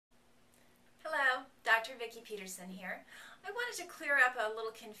Dr. Vikki Petersen here. I wanted to clear up a little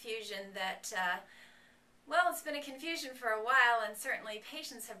confusion that, well, it's been a confusion for a while, and certainly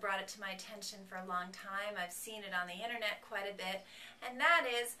patients have brought it to my attention for a long time. I've seen it on the internet quite a bit, and that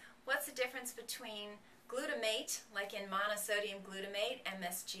is, what's the difference between glutamate, like in monosodium glutamate,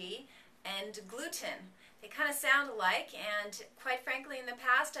 MSG, and gluten? They kind of sound alike, and quite frankly, in the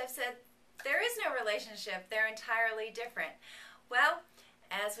past I've said there is no relationship. They're entirely different. Well,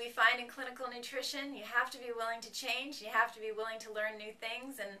 as we find in clinical nutrition, you have to be willing to change, you have to be willing to learn new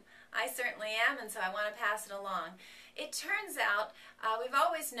things, and I certainly am, and so I want to pass it along. It turns out we've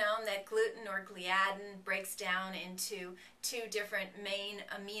always known that gluten or gliadin breaks down into two different main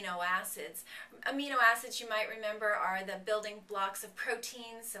amino acids. Amino acids, you might remember, are the building blocks of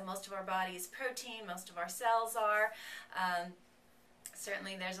proteins, so most of our body is protein, most of our cells are.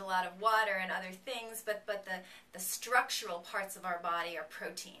 Certainly there's a lot of water and other things, but the structural parts of our body are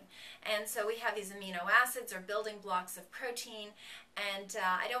protein. And so we have these amino acids, or building blocks of protein, and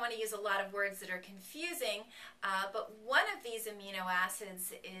I don't want to use a lot of words that are confusing, but one of these amino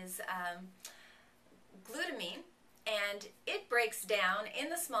acids is glutamine, and it breaks down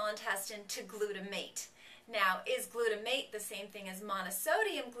in the small intestine to glutamate. Now, is glutamate the same thing as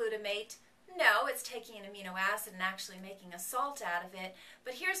monosodium glutamate? No, it's taking an amino acid and actually making a salt out of it.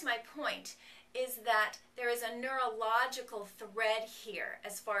 But here's my point, is that there is a neurological thread here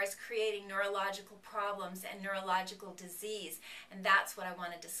as far as creating neurological problems and neurological disease, and that's what I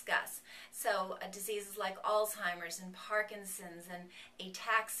want to discuss. So diseases like Alzheimer's and Parkinson's and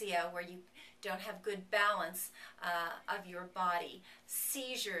ataxia, where you don't have good balance of your body,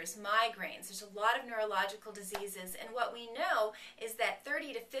 seizures, migraines. There's a lot of neurological diseases, and what we know is that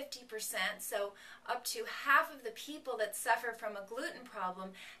 30 to 50%, so up to half of the people that suffer from a gluten problem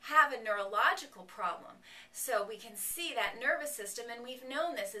have a neurological problem. So we can see that nervous system, and we've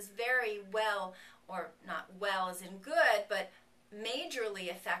known this is very well, or not well as in good, but majorly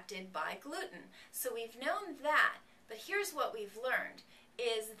affected by gluten. So we've known that, but here's what we've learned,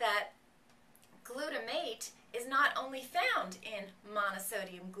 is that glutamate is not only found in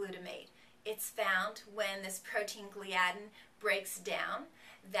monosodium glutamate. It's found when this protein gliadin breaks down.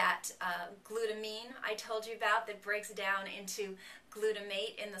 That glutamine I told you about that breaks down into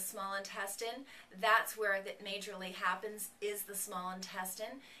glutamate in the small intestine, that's where that majorly happens, is the small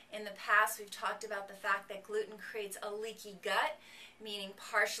intestine. In the past we've talked about the fact that gluten creates a leaky gut, meaning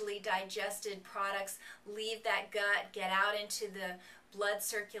partially digested products leave that gut, get out into the blood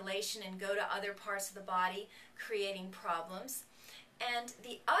circulation and go to other parts of the body, creating problems. And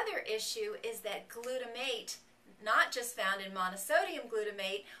the other issue is that glutamate, not just found in monosodium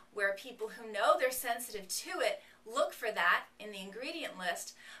glutamate, where people who know they're sensitive to it look for that in the ingredient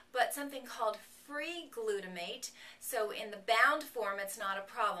list, but something called free glutamate. So in the bound form it's not a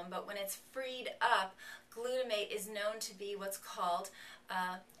problem, but when it's freed up, glutamate is known to be what's called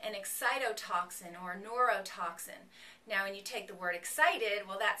an excitotoxin or neurotoxin. Now when you take the word excited,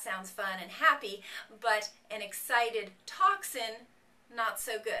 well, that sounds fun and happy, but an excited toxin, not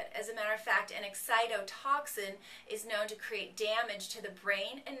so good. As a matter of fact, an excitotoxin is known to create damage to the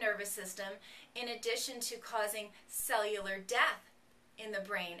brain and nervous system, in addition to causing cellular death in the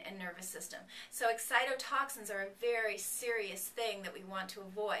brain and nervous system. So excitotoxins are a very serious thing that we want to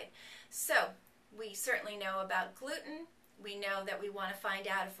avoid. So we certainly know about gluten. We know that we want to find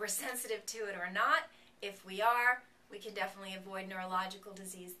out if we're sensitive to it or not. If we are, we can definitely avoid neurological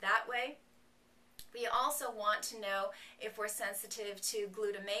disease that way. We also want to know if we're sensitive to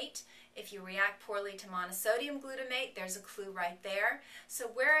glutamate. If you react poorly to monosodium glutamate, there's a clue right there. So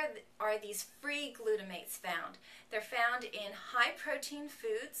where are these free glutamates found? They're found in high protein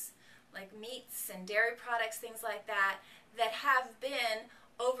foods like meats and dairy products, things like that, that have been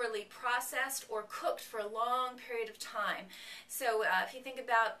overly processed or cooked for a long period of time. So if you think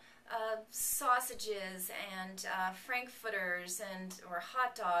about sausages and frankfurters and or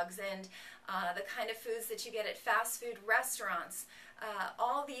hot dogs and the kind of foods that you get at fast food restaurants,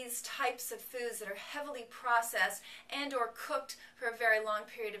 all these types of foods that are heavily processed and or cooked for a very long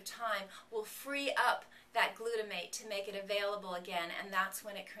period of time will free up that glutamate to make it available again, and that's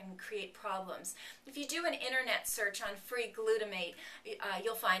when it can create problems. If you do an internet search on free glutamate,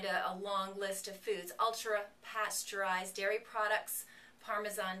 you'll find a long list of foods: ultra pasteurized dairy products,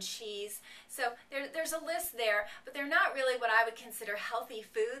 Parmesan cheese. So there's a list there, but they're not really what I would consider healthy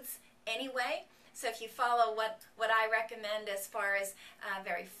foods anyway. So if you follow what I recommend as far as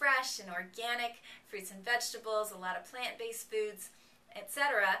very fresh and organic fruits and vegetables, a lot of plant-based foods,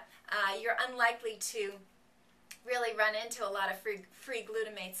 etc., you're unlikely to really run into a lot of free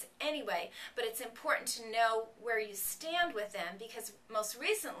glutamates anyway, but it's important to know where you stand with them, because most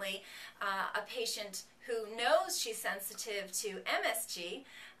recently a patient who knows she's sensitive to MSG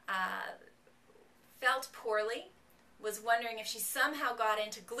felt poorly, was wondering if she somehow got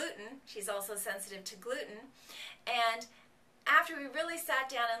into gluten. She's also sensitive to gluten, and after we really sat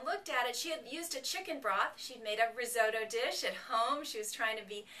down and looked at it, she had used a chicken broth. She'd made a risotto dish at home. She was trying to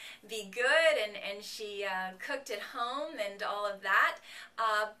be good, and she cooked at home and all of that.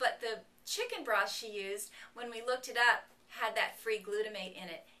 But the chicken broth she used, when we looked it up, had that free glutamate in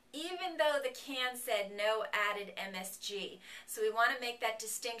it, even though the can said no added MSG. So we want to make that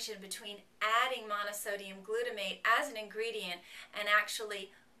distinction between adding monosodium glutamate as an ingredient and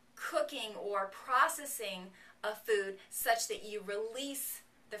actually cooking or processing a food such that you release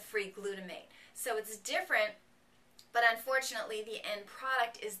the free glutamate. So it's different, but unfortunately the end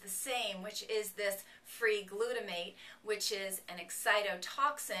product is the same, which is this free glutamate, which is an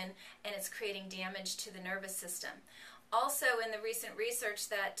excitotoxin, and it's creating damage to the nervous system. Also, in the recent research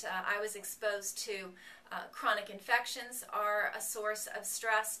that I was exposed to, chronic infections are a source of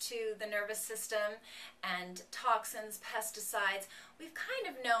stress to the nervous system, and toxins, pesticides, we've kind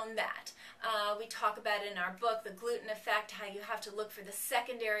of known that. We talk about it in our book, The Gluten Effect, how you have to look for the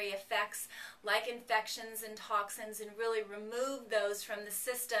secondary effects like infections and toxins and really remove those from the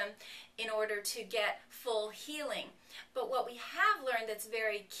system in order to get full healing. But what we have learned that's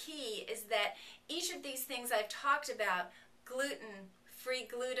very key is that each of these things I've talked about, gluten, free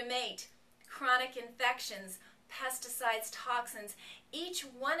glutamate, chronic infections, pesticides, toxins, each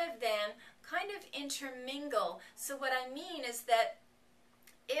one of them kind of intermingle. So what I mean is that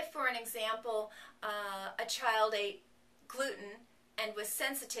if, for an example, a child ate gluten and was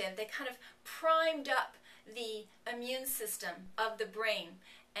sensitive, they kind of primed up the immune system of the brain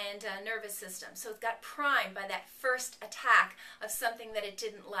and nervous system. So it got primed by that first attack of something that it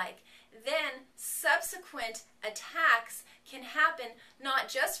didn't like. Then subsequent attacks can happen not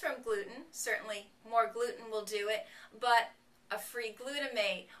just from gluten, certainly more gluten will do it, but a free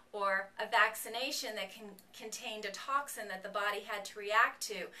glutamate or a vaccination that contained a toxin that the body had to react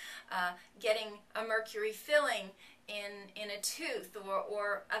to, getting a mercury filling in a tooth,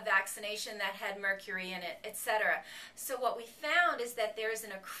 or a vaccination that had mercury in it, etc. So what we found is that there's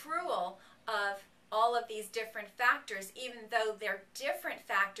an accrual of all of these different factors, even though they're different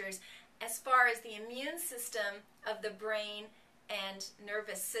factors as far as the immune system of the brain and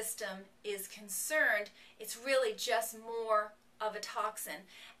nervous system is concerned. It's really just more of a toxin.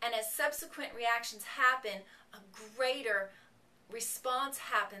 And as subsequent reactions happen, a greater response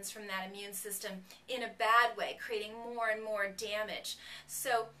happens from that immune system in a bad way, creating more and more damage.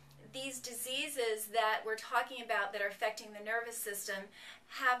 So these diseases that we're talking about that are affecting the nervous system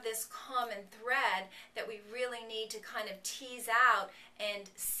have this common thread that we really need to kind of tease out and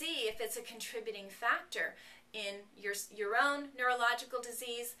see if it's a contributing factor in your own neurological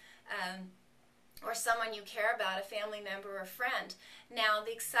disease, or someone you care about, a family member or friend. Now,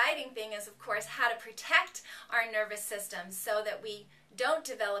 the exciting thing is, of course, how to protect our nervous system so that we don't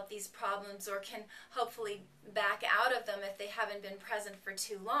develop these problems, or can hopefully back out of them if they haven't been present for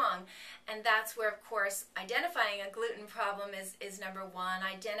too long. And that's where, of course, identifying a gluten problem is number one,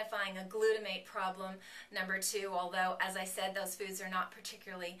 identifying a glutamate problem number two, although, as I said, those foods are not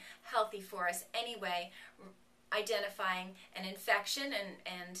particularly healthy for us anyway. Identifying an infection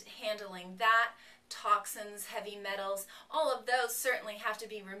and handling that, toxins, heavy metals, all of those certainly have to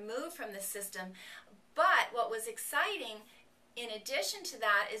be removed from the system. But what was exciting in addition to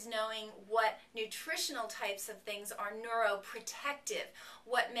that is knowing what nutritional types of things are neuroprotective,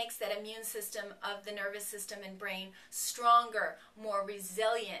 what makes that immune system of the nervous system and brain stronger, more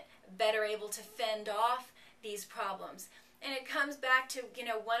resilient, better able to fend off these problems. And it comes back to,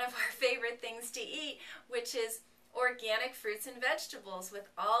 one of our favorite things to eat, which is organic fruits and vegetables with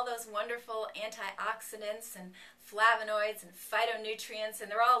all those wonderful antioxidants and flavonoids and phytonutrients,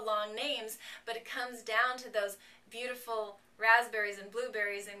 and they're all long names, but it comes down to those beautiful raspberries and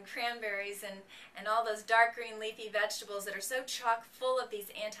blueberries and cranberries and all those dark green leafy vegetables that are so chock full of these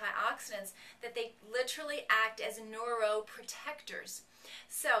antioxidants that they literally act as neuroprotectors.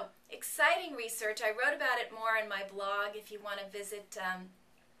 So, exciting research. I wrote about it more in my blog if you want to visit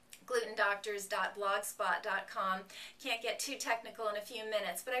glutendoctors.blogspot.com. Can't get too technical in a few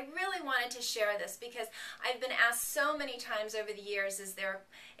minutes, but I really wanted to share this because I've been asked so many times over the years, is there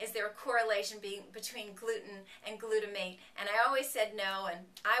a correlation between gluten and glutamate? And I always said no, and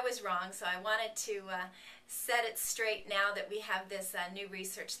I was wrong, so I wanted to set it straight now that we have this new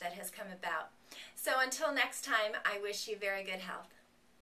research that has come about. So until next time, I wish you very good health.